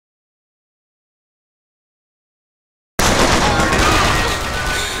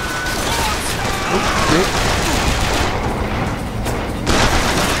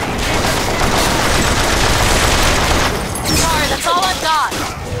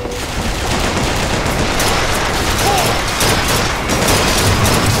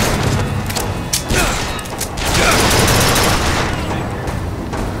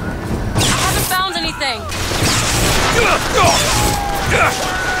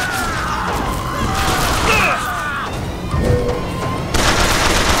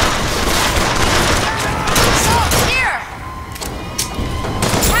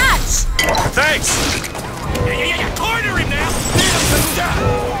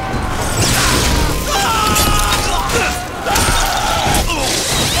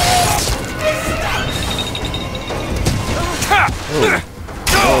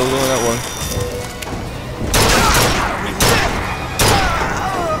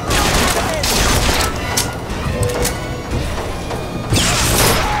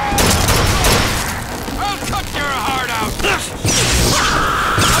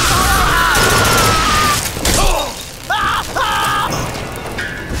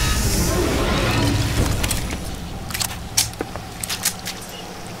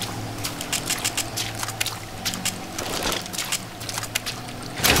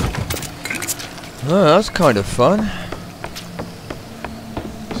that's kind of fun.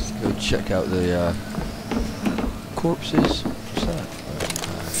 Let's go check out the corpses. What's that?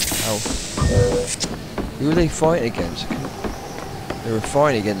 Who are they fighting against? They were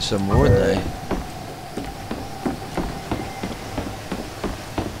fighting against some, weren't they?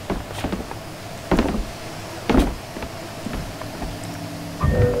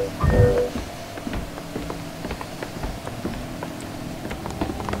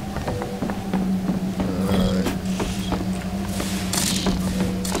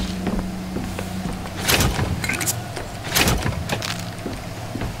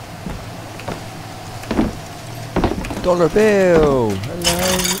 Dollar bill!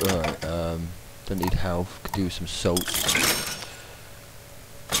 Hello! Alright, don't need health, could do with some salt.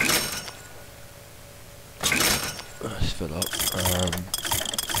 Let's fill up.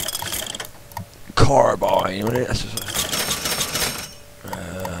 Carbine, what is it?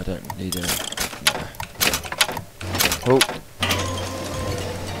 I don't need it. Nah. Oh!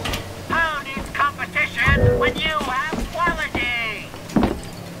 Who needs competition when you have quality?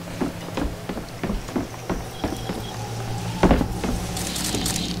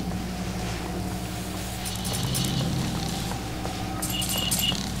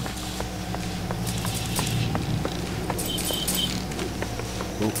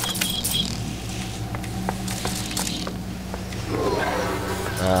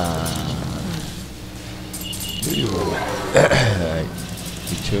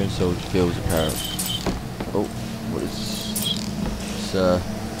 Return soldier feels apparent. Oh, what is this? It's oh,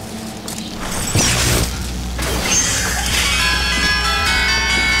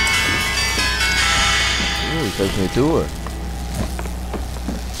 he's opening a door.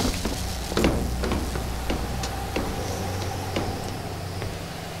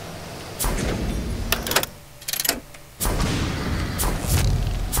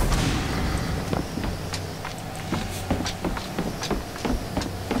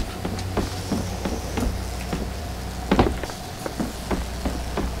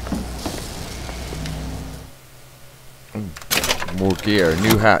 More gear.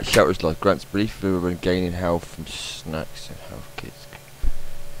 New hat. Shelter's life. Grants brief food when gaining health from snacks and health kits.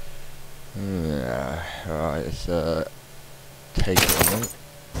 Alright, let's take it on it.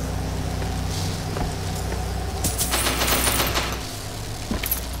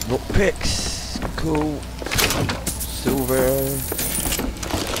 Not picks. Cool. Silver.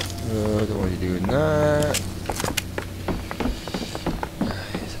 Don't want you doing that.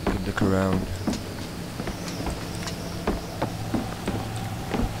 Let's have a good look around.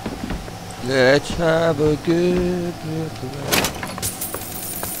 Let's have a good look around.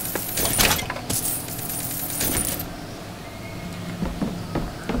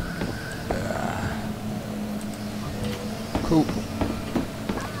 Cool.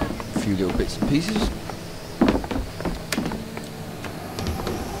 A few little bits and pieces.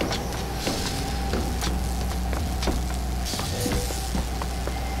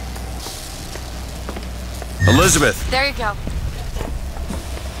 Elizabeth! There you go.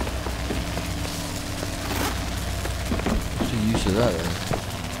 Use of that then.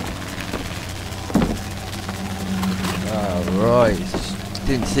 Right,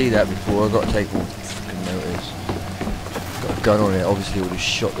 didn't see that before. I've got to take all fucking notice. Got a gun on it, obviously it would have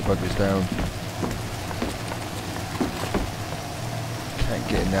shot the buggers down. Can't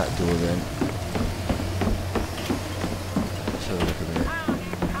get in that door then. Let's have a look a minute.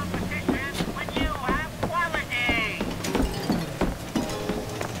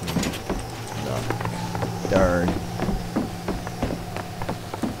 No. Darn.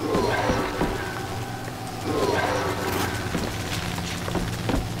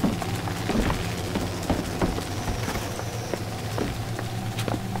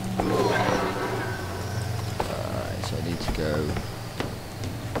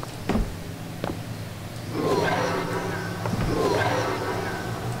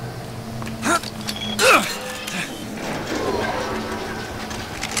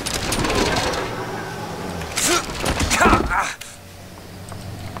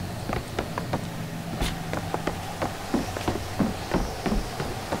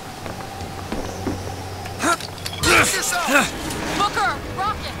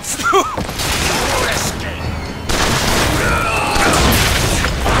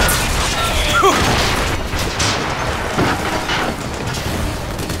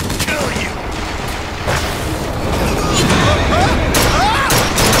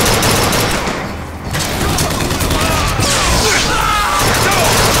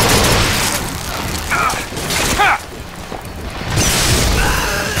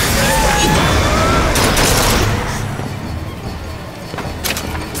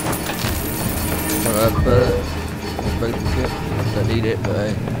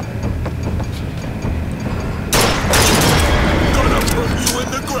 Okay. Gonna put you in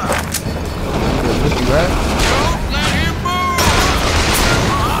the ground. Looky there. Don't let him move.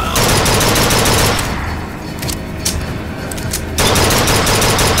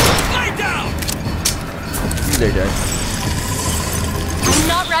 Lay down. You lay down. I'm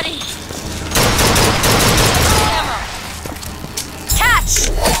not ready. Ammo. Catch!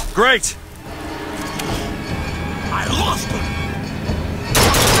 Great. I lost him.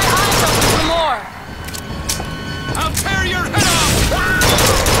 My eyes open for more. I'll tear your head off.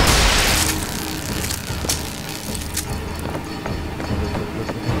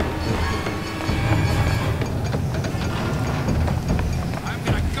 I'm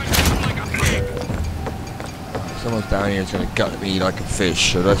gonna gut you like a pig. Someone's down here is going to gut me like a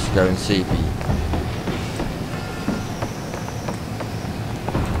fish, so let's go and see if he...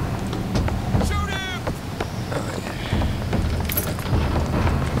 Shoot him.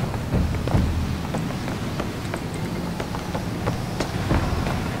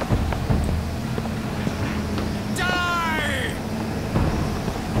 Die.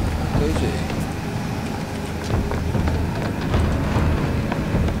 Who's he?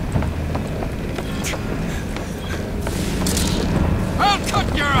 I'll cut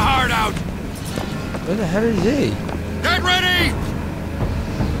your heart out. Where the hell is he? Get ready.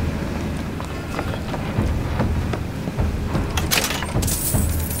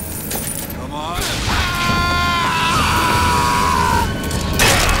 Come on.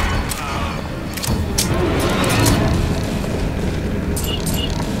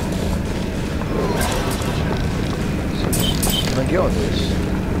 Can I get on this?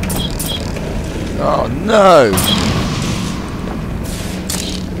 Oh no!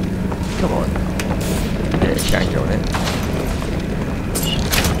 Come on. Yeah, can't get on it.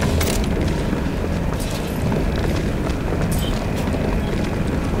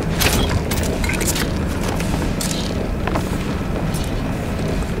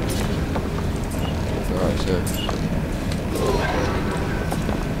 Alright, so...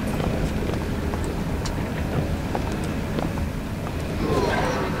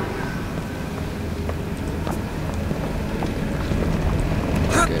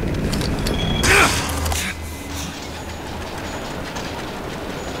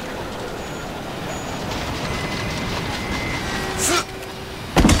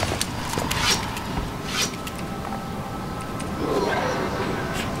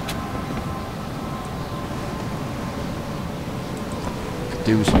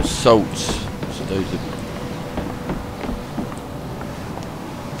 do some salts. So those are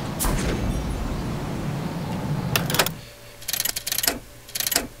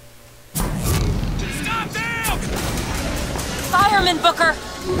Fireman Booker!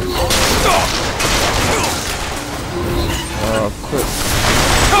 oh quick.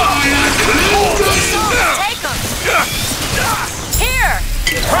 Take them! Here!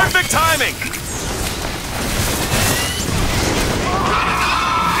 Perfect timing!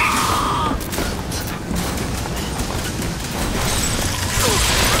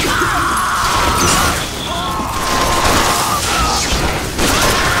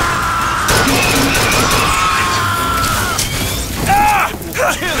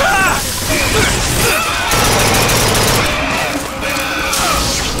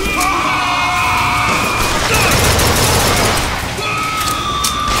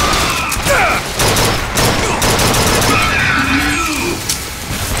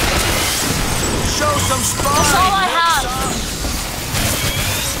 That's all I have!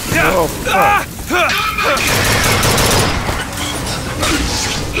 Oh fuck.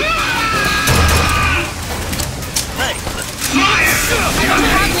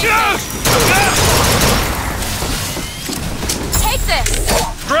 Take this!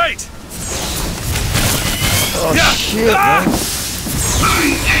 Great! Oh shit, man.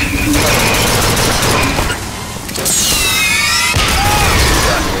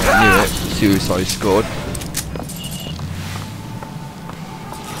 I knew it. Suicide squad.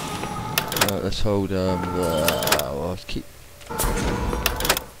 Let's hold well, let's keep.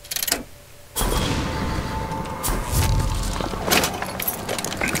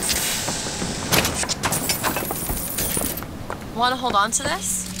 Want to hold on to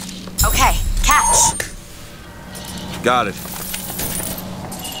this? Okay, catch! Got it.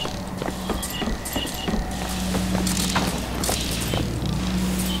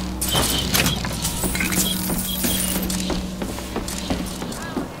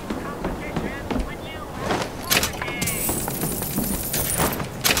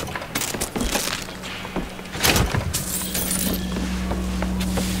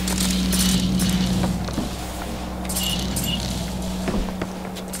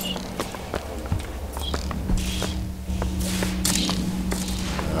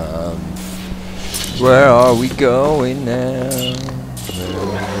 Where are we going now?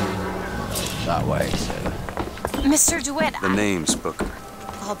 That way, so. Mr. DeWitt, The name's Booker.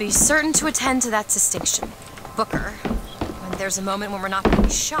 I'll be certain to attend to that distinction. Booker, when there's a moment when we're not being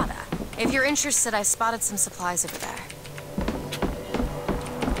shot at. If you're interested, I spotted some supplies over there.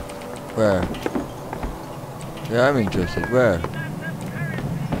 Where? Yeah, I'm interested. Where?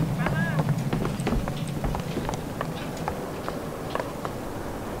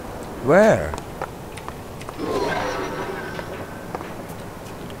 Where?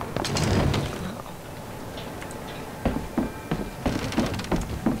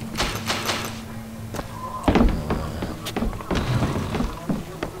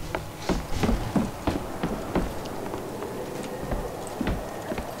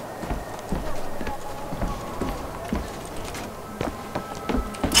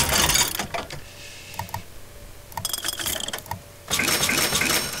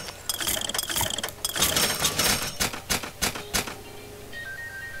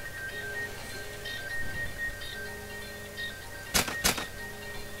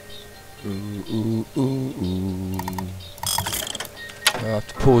 I'll have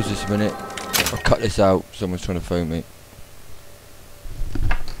to pause this a minute. I'll cut this out. Someone's trying to phone me.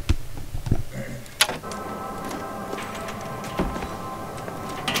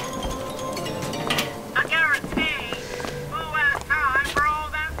 I guarantee we'll have time for all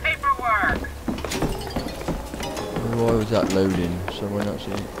that paperwork. Why was that loading? Someone not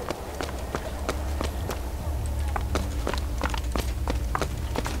seeing it.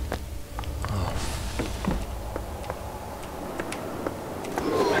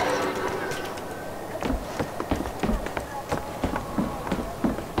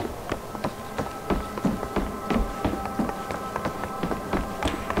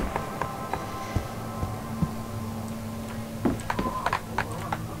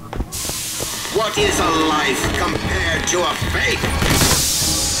 What is a life compared to a faith?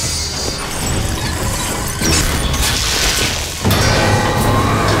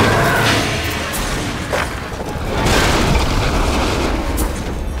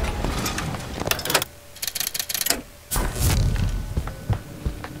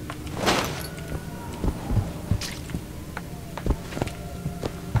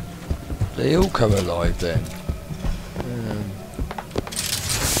 They all come alive then.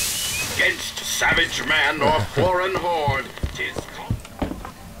 Against savage man or foreign horde, 'tis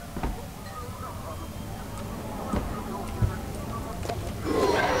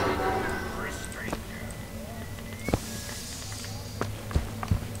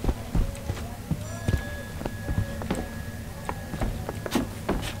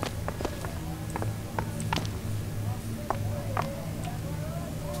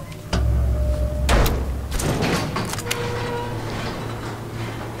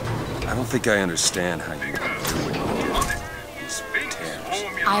I don't think I understand how you do what you do. These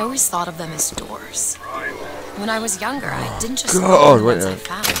tears. I always thought of them as doors. When I was younger, I didn't just God, look at the wait ones a I minute.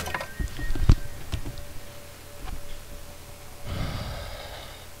 found.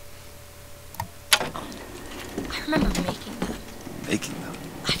 I remember making them. Making them.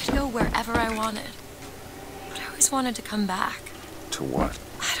 I could go wherever I wanted. But I always wanted to come back. To what?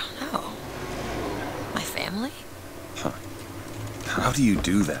 I don't know. My family? Huh. How do you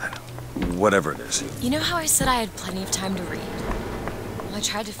do that? Whatever it is. You know how I said I had plenty of time to read? Well, I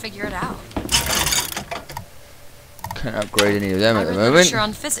tried to figure it out. Can't upgrade any of them I at the read moment. literature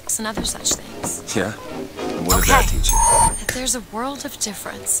on physics and other such things. Yeah? And what did that teach you? That there's a world of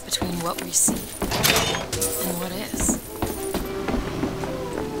difference between what we see and what is.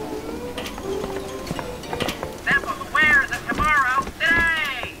 Sample the wares of tomorrow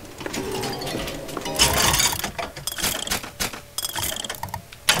today.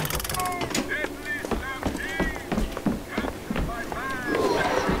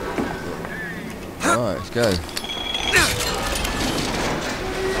 Alright, let's go.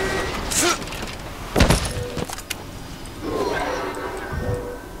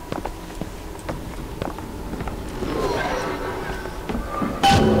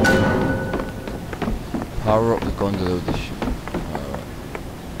 Power up the gondola with the ship. Alright.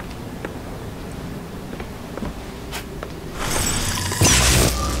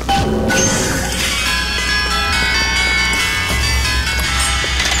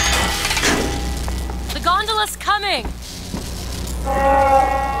 The gondola's coming!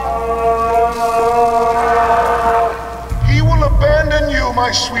 He will abandon you,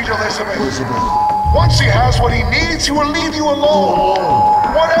 my sweet Elizabeth. Once he has what he needs, he will leave you alone.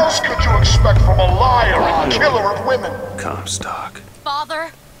 What else could you expect from a liar and killer of women? Comstock.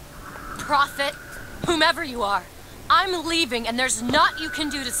 Father, prophet, whomever you are, I'm leaving, and there's naught you can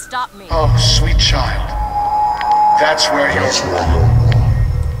do to stop me. Oh, sweet child. That's where you're...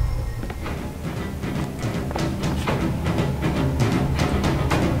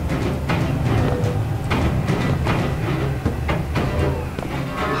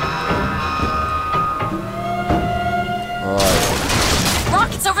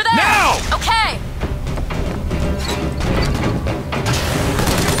 Rockets over there! Now! Okay!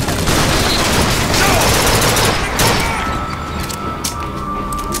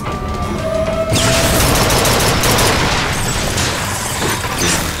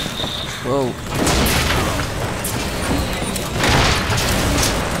 Whoa.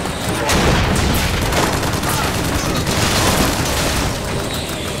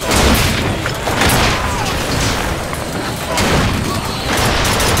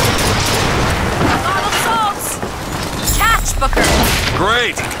 Bottle salts! Catch, Booker!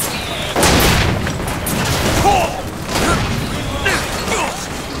 Great!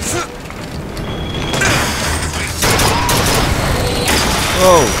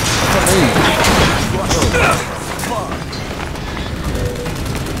 Whoa.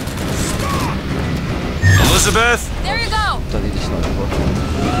 Elizabeth? There you go! Don't need a sniper.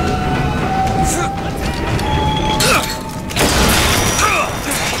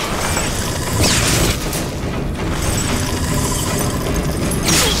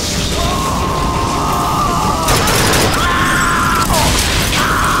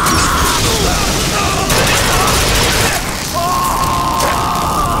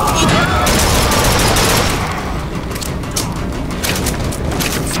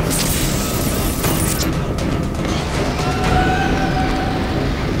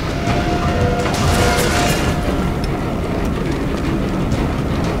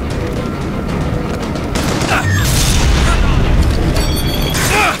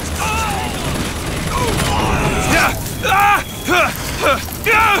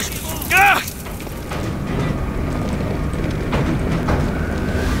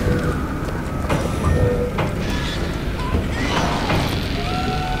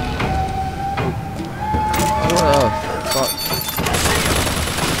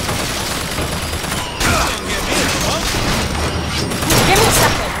 Give me a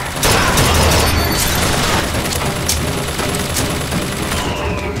second.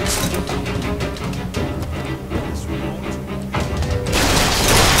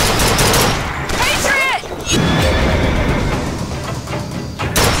 Patriot!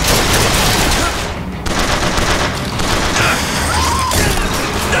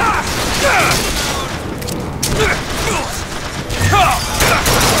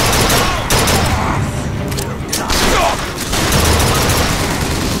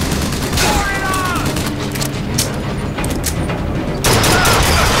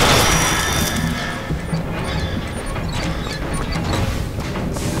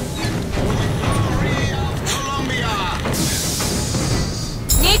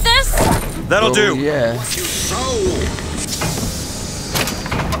 Need this? That'll do. Yeah. What you sow.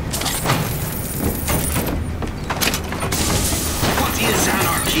 What is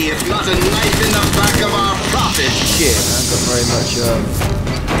anarchy if not a knife in the back of our prophet? Shit, man. Got very much,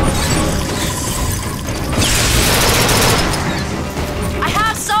 I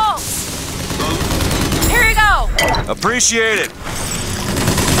have salt! Here you go! Appreciate it.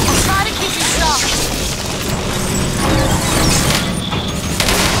 I'll try to keep you stocked.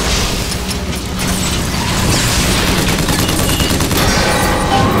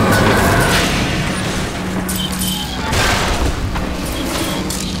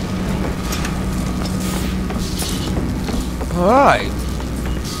 Alright.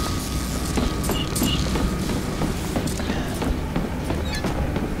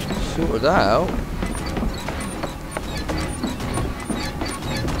 Sorted that out.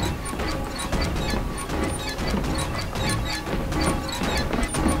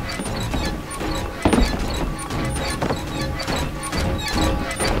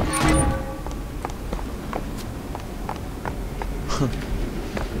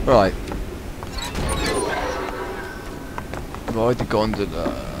 Right. Ride the gondola.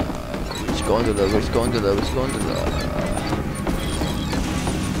 Which gondola? Which gondola? Which gondola?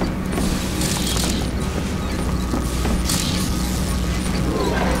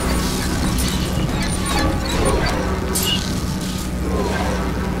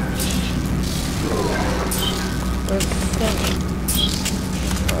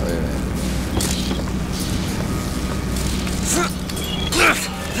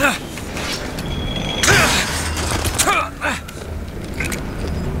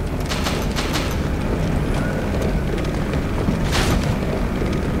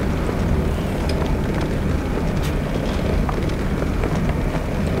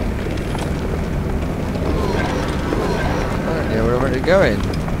 going?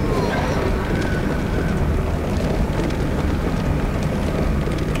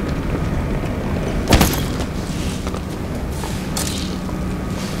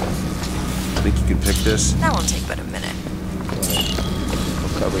 Think you can pick this? That won't take but a minute.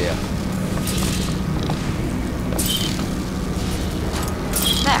 Look over here.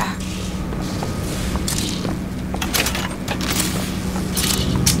 There.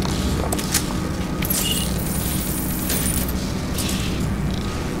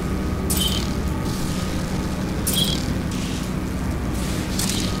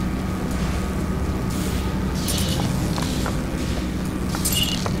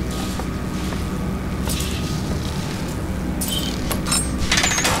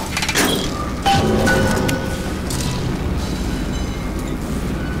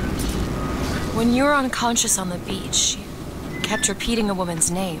 When you were unconscious on the beach, you kept repeating a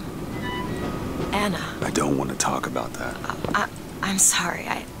woman's name. Anna. I don't want to talk about that. I'm sorry.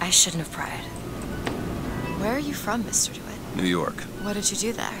 I shouldn't have pried. Where are you from, Mr. DeWitt? New York. What did you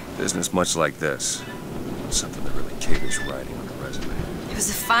do there? Business much like this. Something that really caters writing on the resume. It was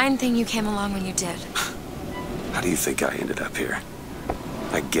a fine thing you came along when you did. How do you think I ended up here?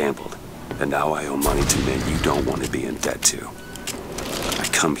 I gambled, and now I owe money to men you don't want to be in debt to. I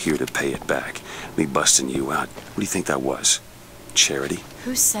come here to pay it back. Me busting you out, what do you think that was? Charity?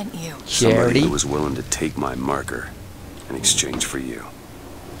 Who sent you? Somebody Charity? who was willing to take my marker in exchange for you.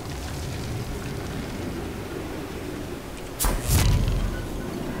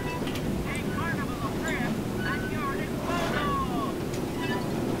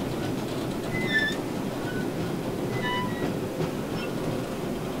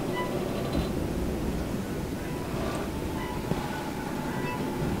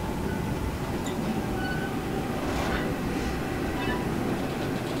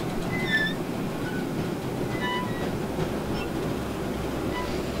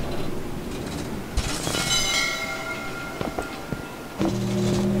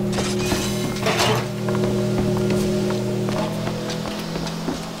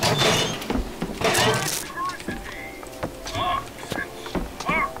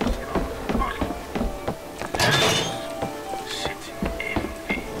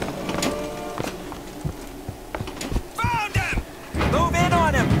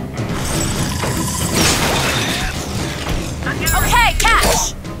 Okay,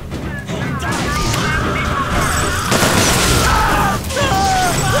 catch!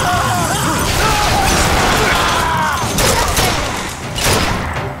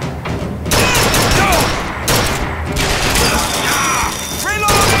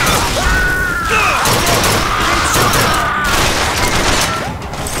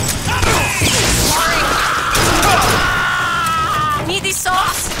 Need these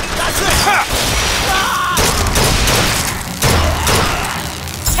sauce?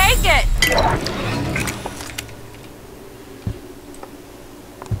 Take it!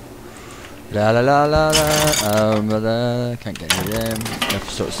 La la la la la. Can't get any of them. I have to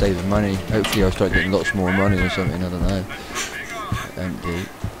start saving money. Hopefully, I'll start getting lots more money or something. I don't know. Empty.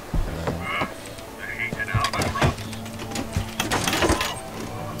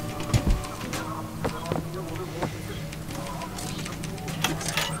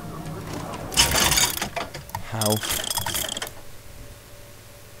 Health.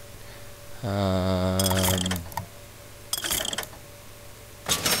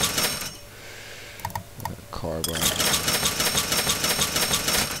 Carbon.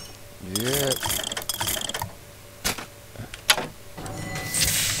 Yep.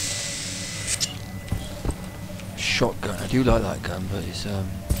 Shotgun. I do like that gun, but it's is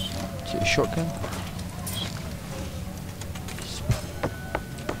it a shotgun?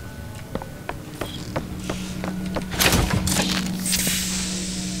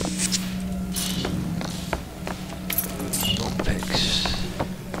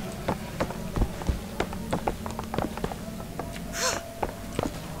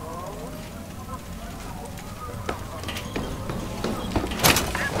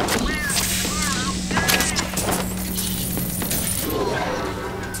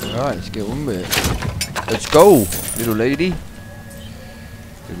 Alright, let's get on with it. Let's go, little lady.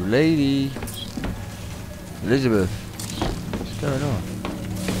 Little lady. Elizabeth. What's going on?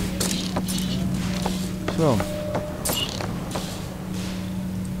 What's wrong?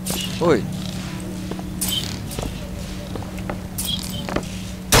 Oi.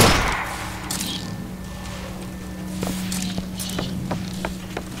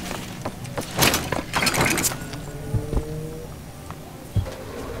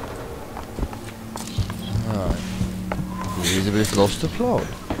 Elizabeth lost the plot.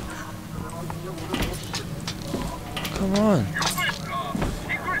 Come on.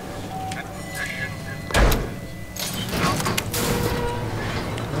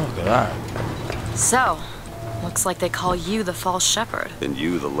 at that. So, looks like they call you the false shepherd. And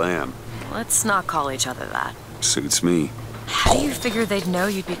you the lamb. Let's not call each other that. Suits me. How do you figure they'd know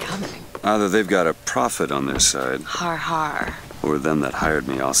you'd be coming? Either they've got a prophet on their side, Har har. or them that hired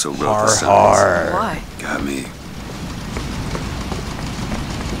me also wrote the Har signs. har. Why? Got me.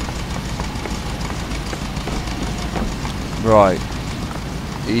 Right.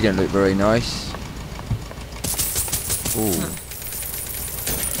 He don't look very nice. Ooh.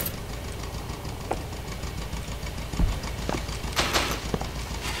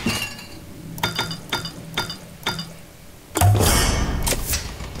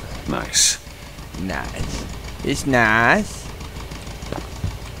 Nice. Nice. It's nice.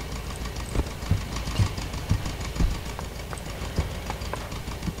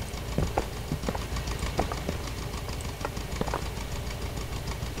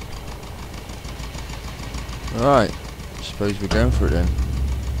 Right. Suppose we're going for it then.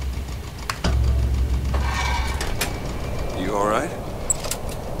 You alright?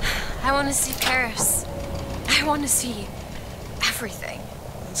 I want to see Paris. I want to see everything.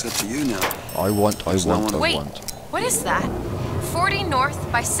 It's up to you now. I want. Wait, what is that? 40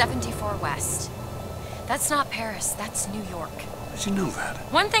 north by 74 west. That's not Paris, that's New York. How'd you know that?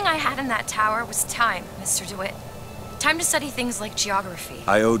 One thing I had in that tower was time, Mr. DeWitt. Time to study things like geography.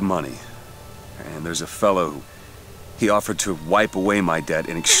 I owed money. And there's a fellow who... He offered to wipe away my debt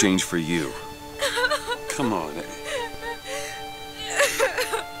in exchange for you. Come on.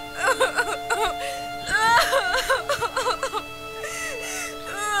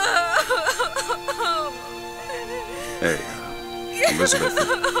 Hey, Elizabeth,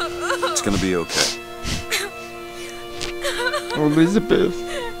 it's gonna be okay. Elizabeth.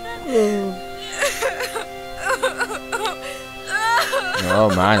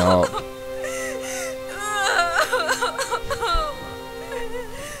 Oh man, oh.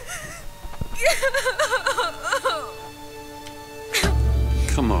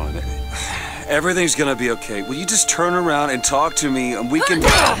 Come on. Everything's gonna be okay. Will you just turn around and talk to me and we can...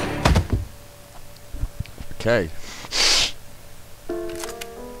 Okay.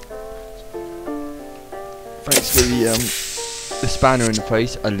 Thanks for the spanner in the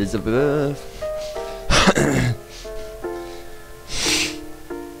face, Elizabeth.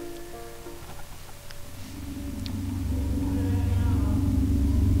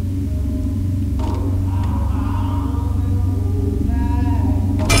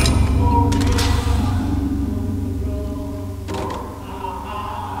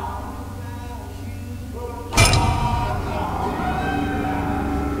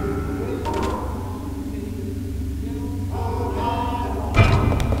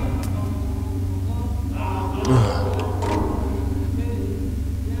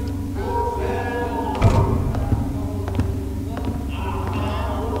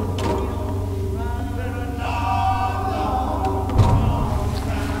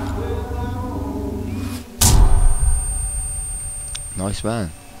 Nice man.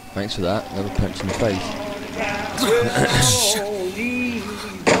 Thanks for that. Another punch in the face.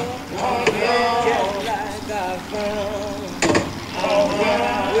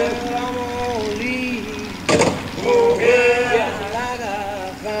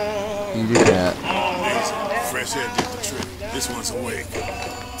 You did that. Fresh air did the trick. This one's awake.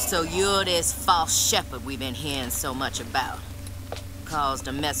 So you're this false shepherd we've been hearing so much about. Caused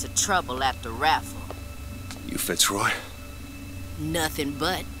a mess of trouble at the raffle. You Fitzroy? Nothing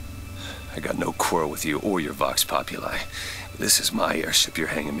but. I got no quarrel with you or your Vox Populi. This is my airship you're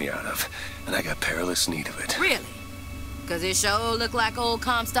hanging me out of, and I got perilous need of it. Really? Cause it sure look like old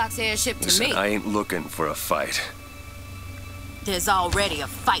Comstock's airship to Listen, me. I ain't looking for a fight. There's already a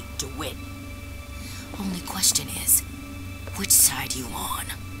fight to win. Only question is, which side you on?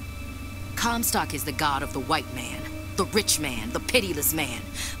 Comstock is the god of the white man, the rich man, the pitiless man.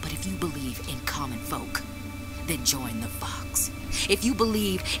 But if you believe in common folk, then join the Vox. If you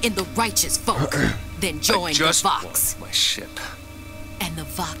believe in the righteous folk, then join the Vox. My ship. And the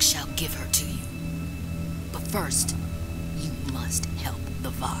Vox shall give her to you. But first, you must help the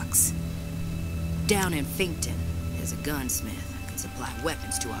Vox. Down in Finkton, there's a gunsmith who can supply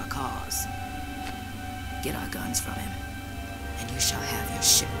weapons to our cause. Get our guns from him, and you shall have your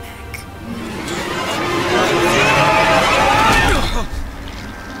ship back.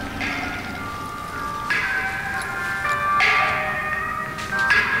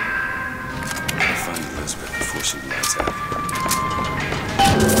 She lights out.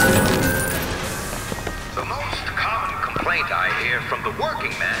 The most common complaint I hear from the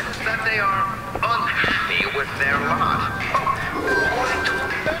working man is that they are unhappy with their lot. Why to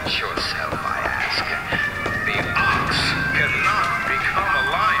avenge yourself, I ask? The ox cannot become a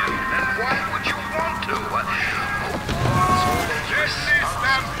lion.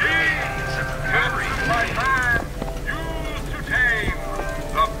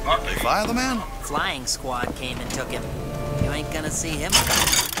 fire the man? Flying squad came and took him. You ain't gonna see him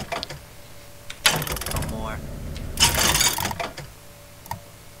no more.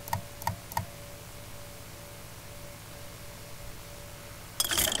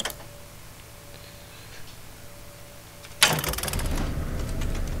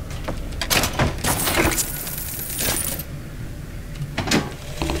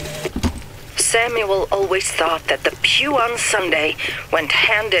 Samuel always thought that the pew on Sunday went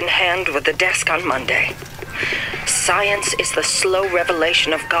hand in hand with the desk on Monday. Science is the slow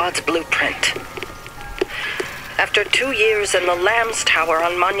revelation of God's blueprint. After 2 years in the Lamb's Tower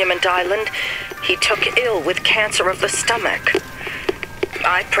on Monument Island, he took ill with cancer of the stomach.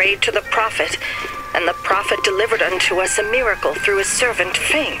 I prayed to the prophet, and the prophet delivered unto us a miracle through his servant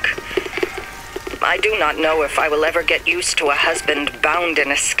Fink. I do not know if I will ever get used to a husband bound in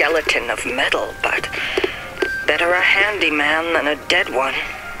a skeleton of metal, but better a handyman than a dead one.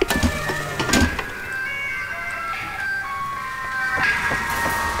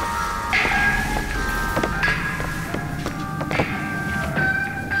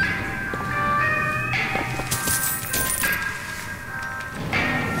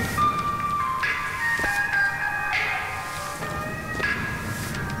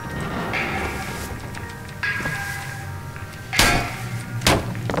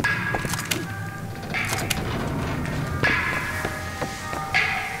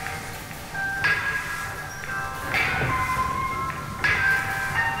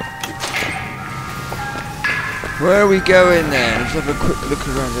 Where are we going then? Let's have a quick look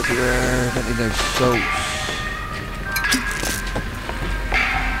around everywhere. I don't need no salts.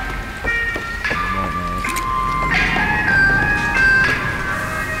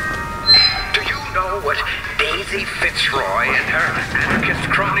 Do you know what Daisy Fitzroy and her anarchist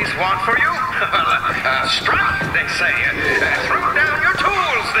cronies want for you? Strike, they say. Throw down your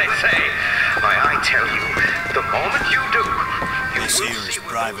tools, they say. Why, I tell you, the moment you do, you This here is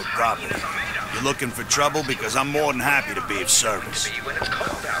private property. You're looking for trouble because I'm more than happy to be of service. when it's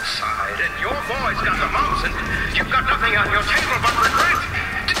cold outside and your boy's got the mumps and you've got nothing on your table but regret.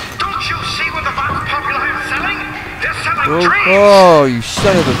 Don't you see what the Vox Populi are selling? They're selling dreams. Oh, you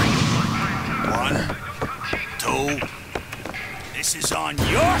son of a... 1, 2. This is on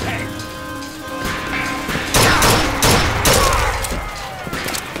your head.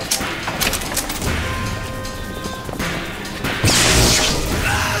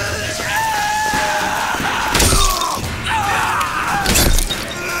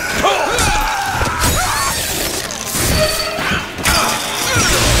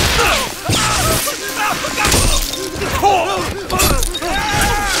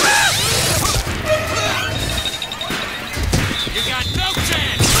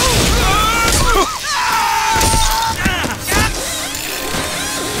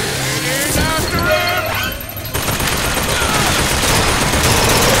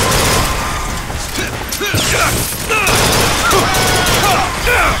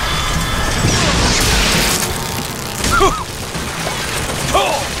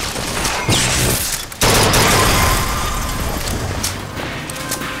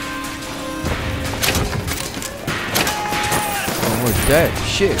 Dead.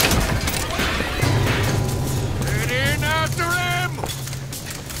 Shit. Get in after him!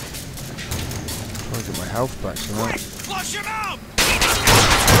 Trying to get my health back tonight. Flush him out!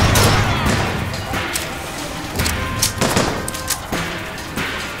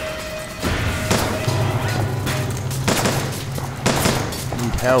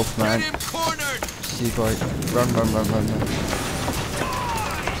 Need health, man. See if I run.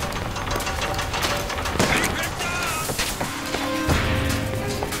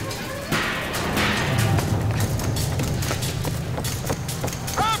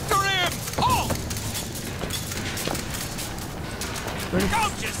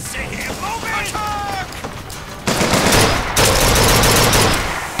 Don't just sit here, move it! Attack!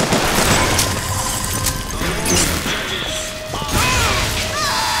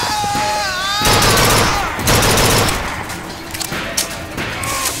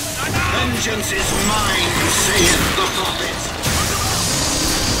 Vengeance is mine, saith the prophet.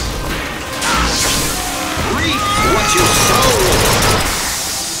 Reap what you sow.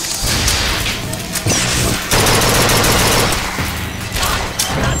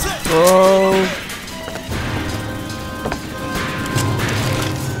 Oh.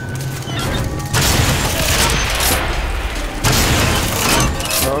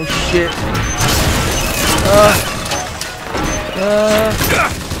 Oh shit.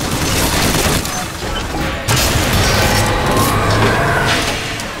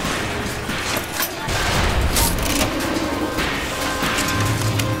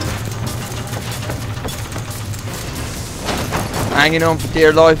 hanging on for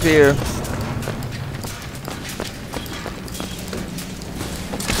dear life here.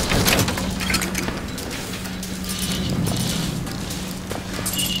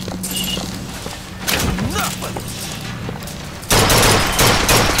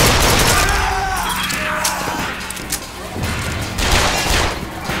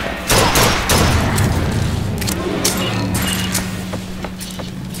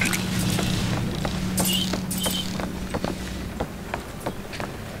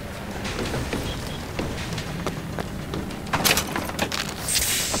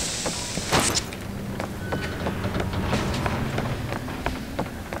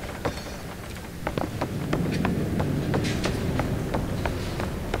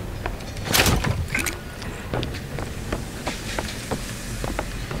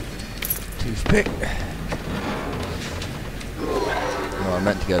 Toothpick. Oh, I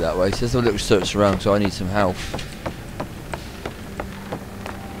meant to go that way. So there's a little search around, so I need some health.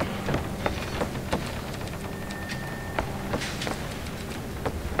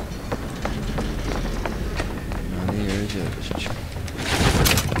 Now here is it.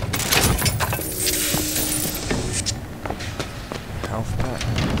 Health pack.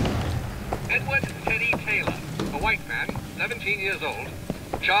 Edward Teddy Taylor, a white man, 17 years old,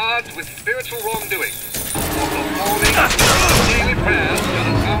 charged with spiritual wrongdoing for performing daily prayers to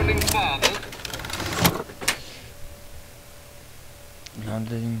the founding fathers.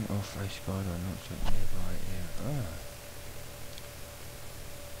 Landing off a skyline, not so nearby here.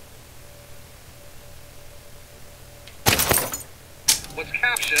 Was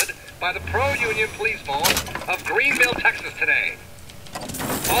captured by the pro-union police force of Greenville, Texas today.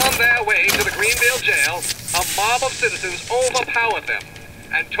 On their way to the Greenville jail, a mob of citizens overpowered them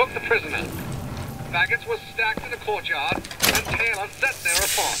and took the prisoner. Faggots were stacked in the courtyard, and Taylor set their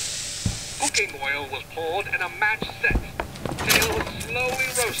response. Cooking oil was poured and a match set. Taylor was slowly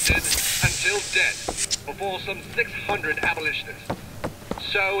roasted until dead before some 600 abolitionists.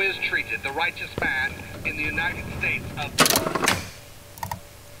 So is treated the righteous man in the United States of...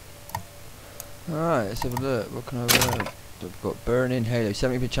 Alright, let's have a look. What can I learn? We've got burning halo,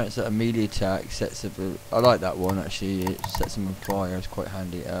 70% chance that a melee attack sets up. I like that one actually. It sets them on fire. It's quite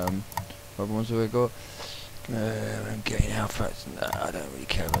handy. What other ones have we got? I'm getting alpha. Nah, I don't really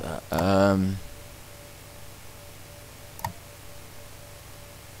care about that.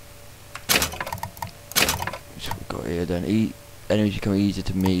 What we got here then? Enemies become easier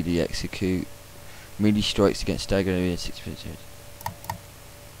to melee execute. Melee strikes against stagger enemy 6%.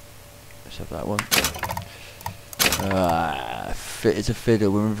 Let's have that one. It's a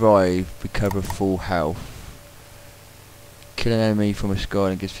fiddle. When revived, recover full health. Kill an enemy from a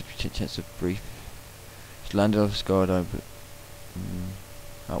skyline gives 50% chance of brief. Just land off a skyline, but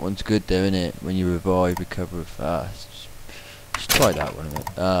that one's good though, isn't it? When you revive, recover fast. Just try that one a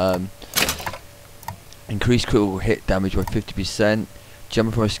minute. Increase critical hit damage by 50%.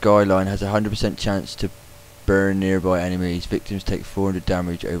 Jumping from a skyline has a 100% chance to burn nearby enemies. Victims take 400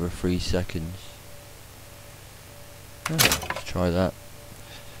 damage over 3 seconds. Let's try that.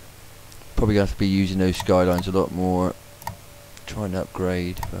 Probably gonna have to be using those skylines a lot more. Trying to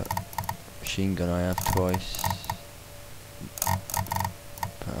upgrade, but machine gun I have twice.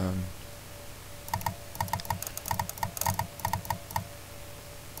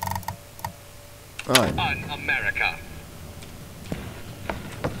 But, right. Un-America.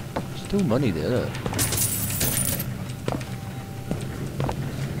 Still money there, look.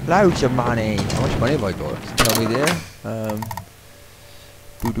 Loads of money. How much money have I got? Tell me there.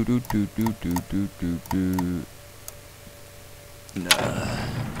 Nah.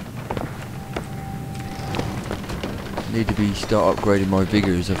 Need to start upgrading my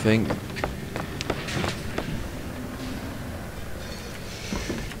vigors, I think.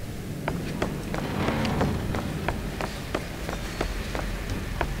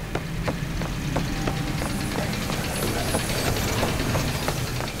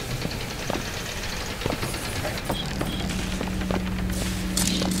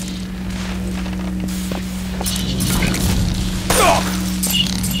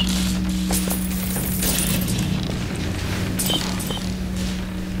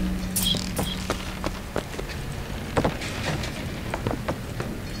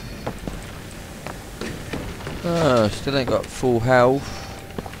 Still ain't got full health.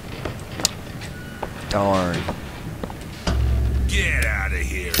 Darn. Get out of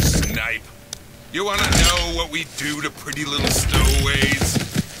here, snipe. You wanna know what we do to pretty little stowaways?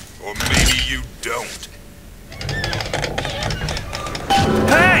 Or maybe you don't.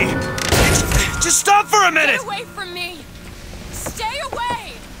 Hey! Just stop for a minute! Get away from me! Stay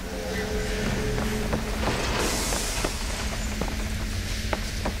away!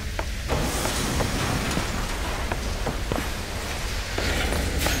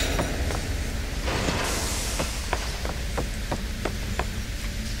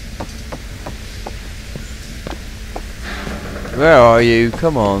 Where are you?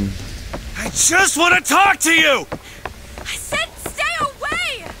 Come on. I just want to talk to you! I said stay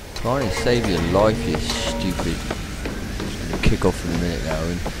away! Trying to save your life, you stupid. Just gonna kick off in a minute now.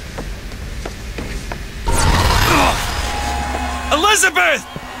 Elizabeth!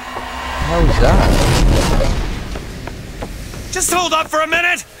 How's that? Just hold up for a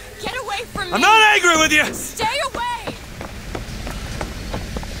minute! Get away from me! I'm not angry with you! Stay away!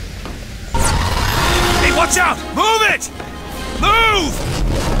 Hey, watch out! Move it! Move!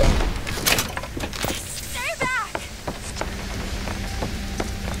 Stay back!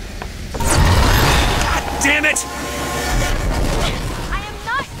 God damn it! I am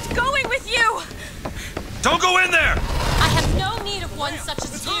not going with you! Don't go in there! I have no need of one such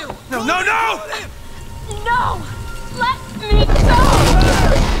as you! No, no, no! No! Let me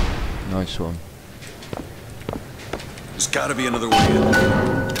go! Nice one. There's gotta be another way in.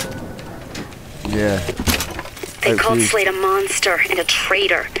 Yeah. They called Slade a monster and a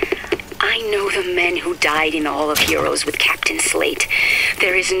traitor. I know the men who died in All of Heroes with Captain Slate.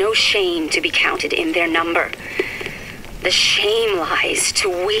 There is no shame to be counted in their number. The shame lies to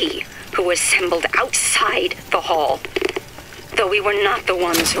we who assembled outside the hall. Though we were not the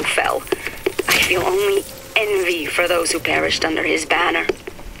ones who fell, I feel only envy for those who perished under his banner.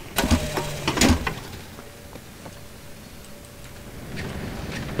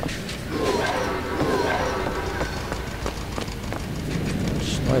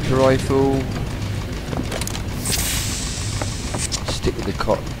 Sniper rifle. Stick with the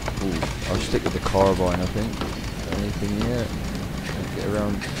I'll stick with the carbine, I think. Anything yet? Get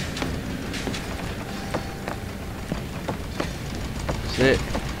around. That's it.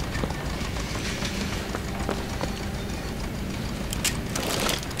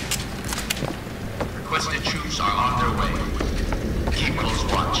 Requested troops are on their way. Keep close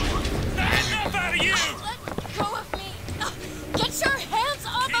watch. Enough out of you! Let go of me! Get your hands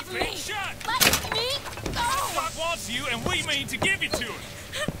off of me! Let me go! Doc wants you, and we mean to give you to him.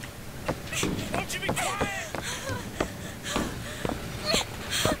 Won't you be quiet?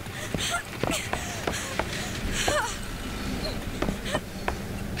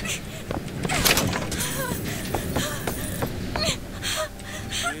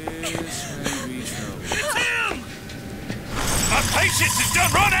 Patience is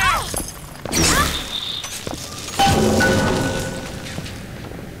done run out!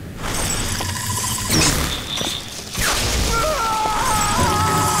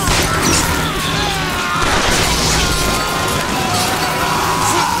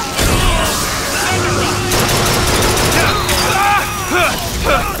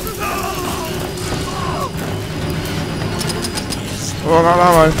 Oh,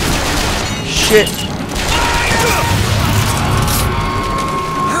 no, shit!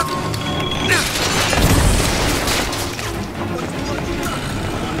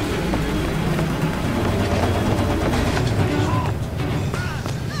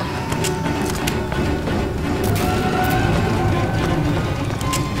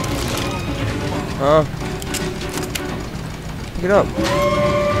 Pick it up.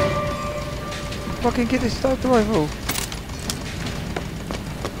 Fucking get this sniper rifle.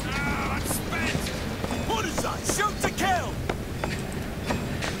 What is that? Shoot to kill!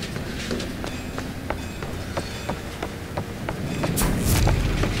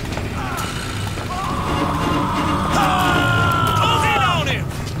 Close in on him!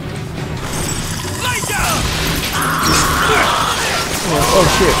 Lay down! Oh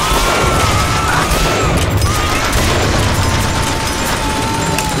shit.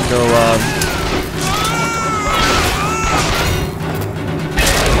 So,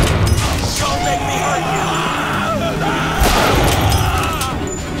 Don't make me hurt you!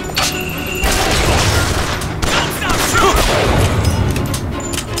 Don't stop shooting!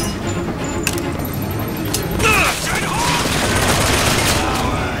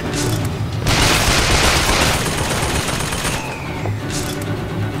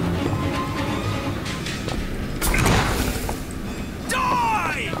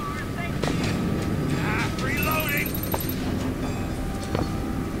 Die! Reloading!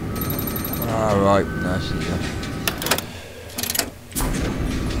 alright, nice and easy.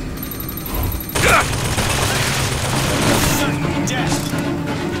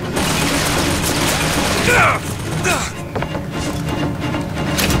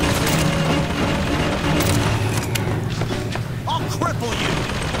 I'll cripple you!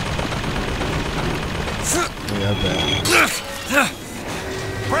 Yeah, I bet.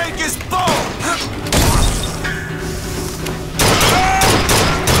 Break his bone!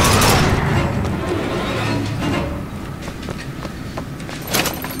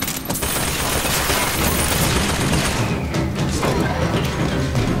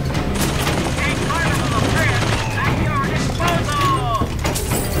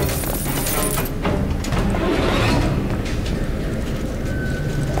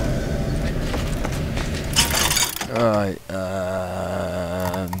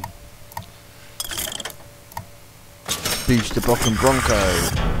 Boost the Bock and Bronco.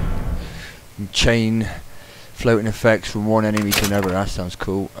 And chain floating effects from one enemy to another. That sounds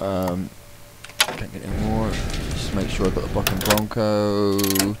cool. Can't get any more. Just make sure I got the Bock and Bronco.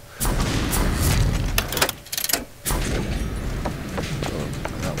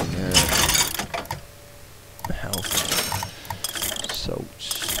 That one there. Health. Salts.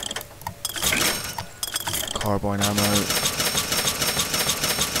 Carbine ammo.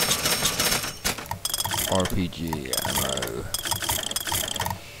 RPG ammo.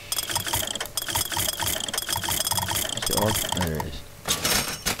 Is it R? There it is.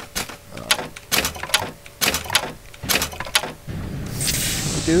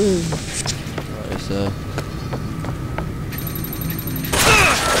 What are you doing? Right, it's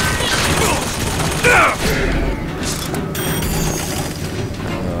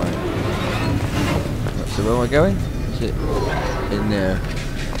Alright. So where am I going? Is it in there?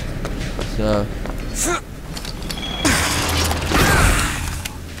 So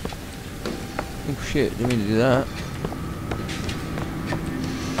oh shit, didn't mean to do that.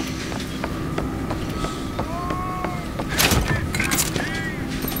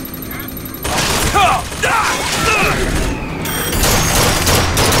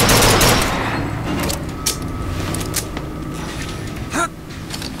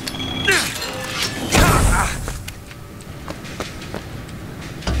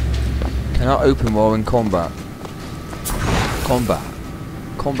 Cannot open while in combat. Combat?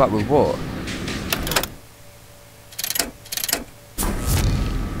 Combat with what?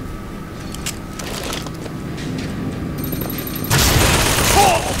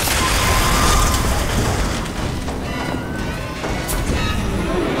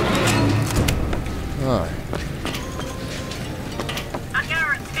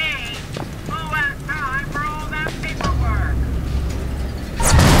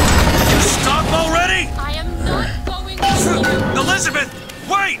 Elizabeth,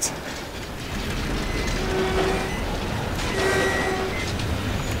 wait!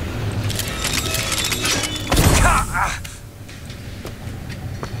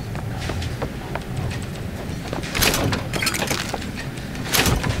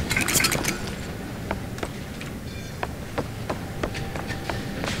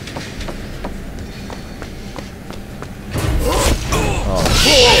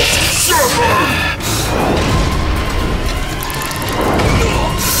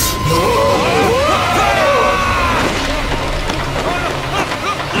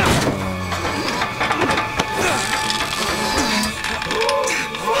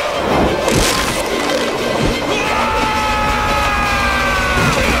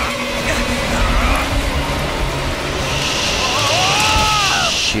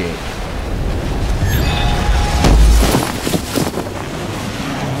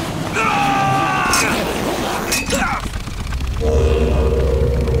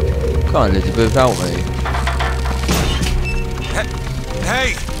 Can't Elizabeth help me.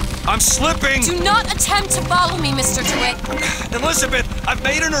 Hey, I'm slipping! Do not attempt to follow me, Mr. DeWitt. Elizabeth, I've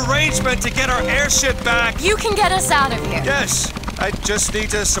made an arrangement to get our airship back. You can get us out of here. Yes, I just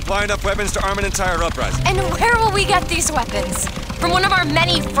need to supply enough weapons to arm an entire uprising. And where will we get these weapons? From one of our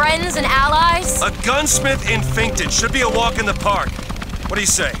many friends and allies? A gunsmith in Finkton should be a walk in the park. What do you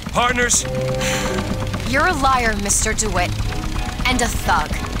say, partners? You're a liar, Mr. DeWitt. And a thug.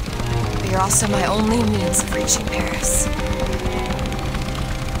 But you're also my only means of reaching Paris.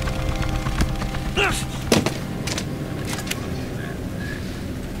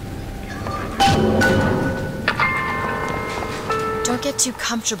 Don't get too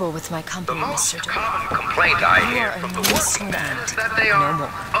comfortable with my company, Mr. DeWitt. The most common complaint I hear from the working men is that they are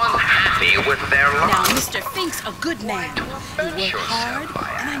unhappy with their lives. Now, Mr. Fink's a good man. He worked hard,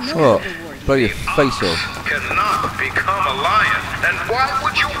 and I know What? he'll reward you. Blow your face off. Cannot become a lion, then why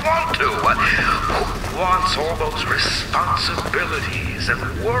would you want to? Who wants all those responsibilities and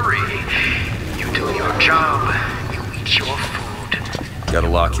worry? You do your job, you eat your food. Got a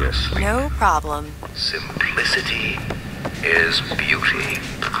lock here. No problem. Simplicity is beauty.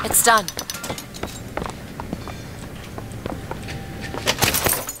 It's done.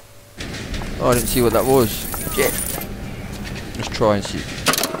 Oh, I didn't see what that was. Shit. Let's try and see.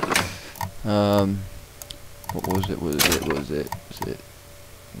 What was it? Was it?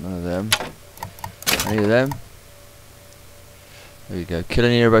 None of them. Any of them? There you go. Kill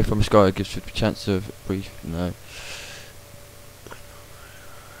an airboat from the sky gives 50 chance of brief. No.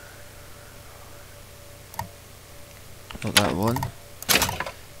 Not that one.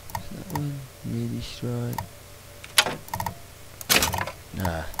 That one. Melee strike.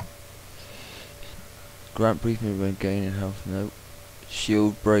 Nah. Grant brief movement gain in health. No.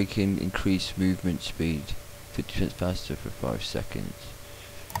 Shield breaking, increased movement speed. 50% faster for 5 seconds.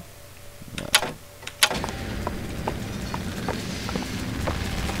 No.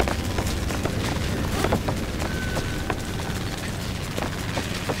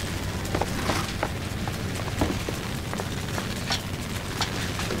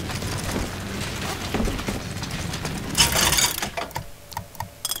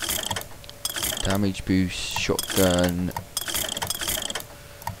 Damage boost, shotgun,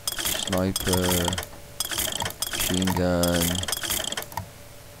 sniper, machine gun.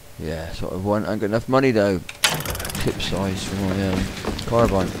 Yeah, that's what I want. I ain't got enough money though. Clip size for my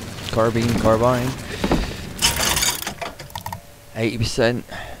carbine. 80%.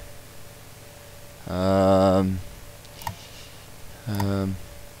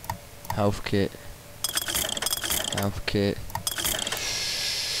 Health kit.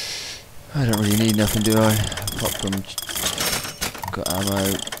 I don't really need nothing, do I? Apart from got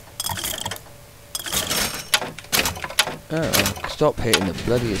ammo. Oh, stop hitting the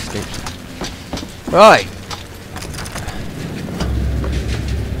bloody escape. Right.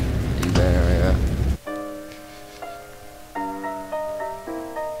 You there,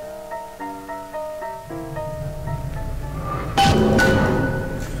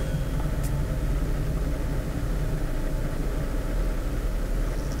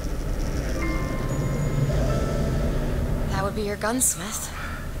 Be your gunsmith.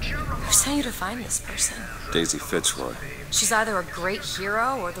 Who sent you to find this person? Daisy Fitzroy. She's either a great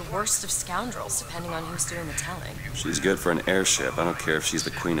hero or the worst of scoundrels, depending on who's doing the telling. She's good for an airship. I don't care if she's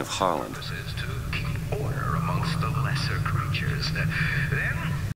the Queen of Holland. Order amongst the lesser creatures. Then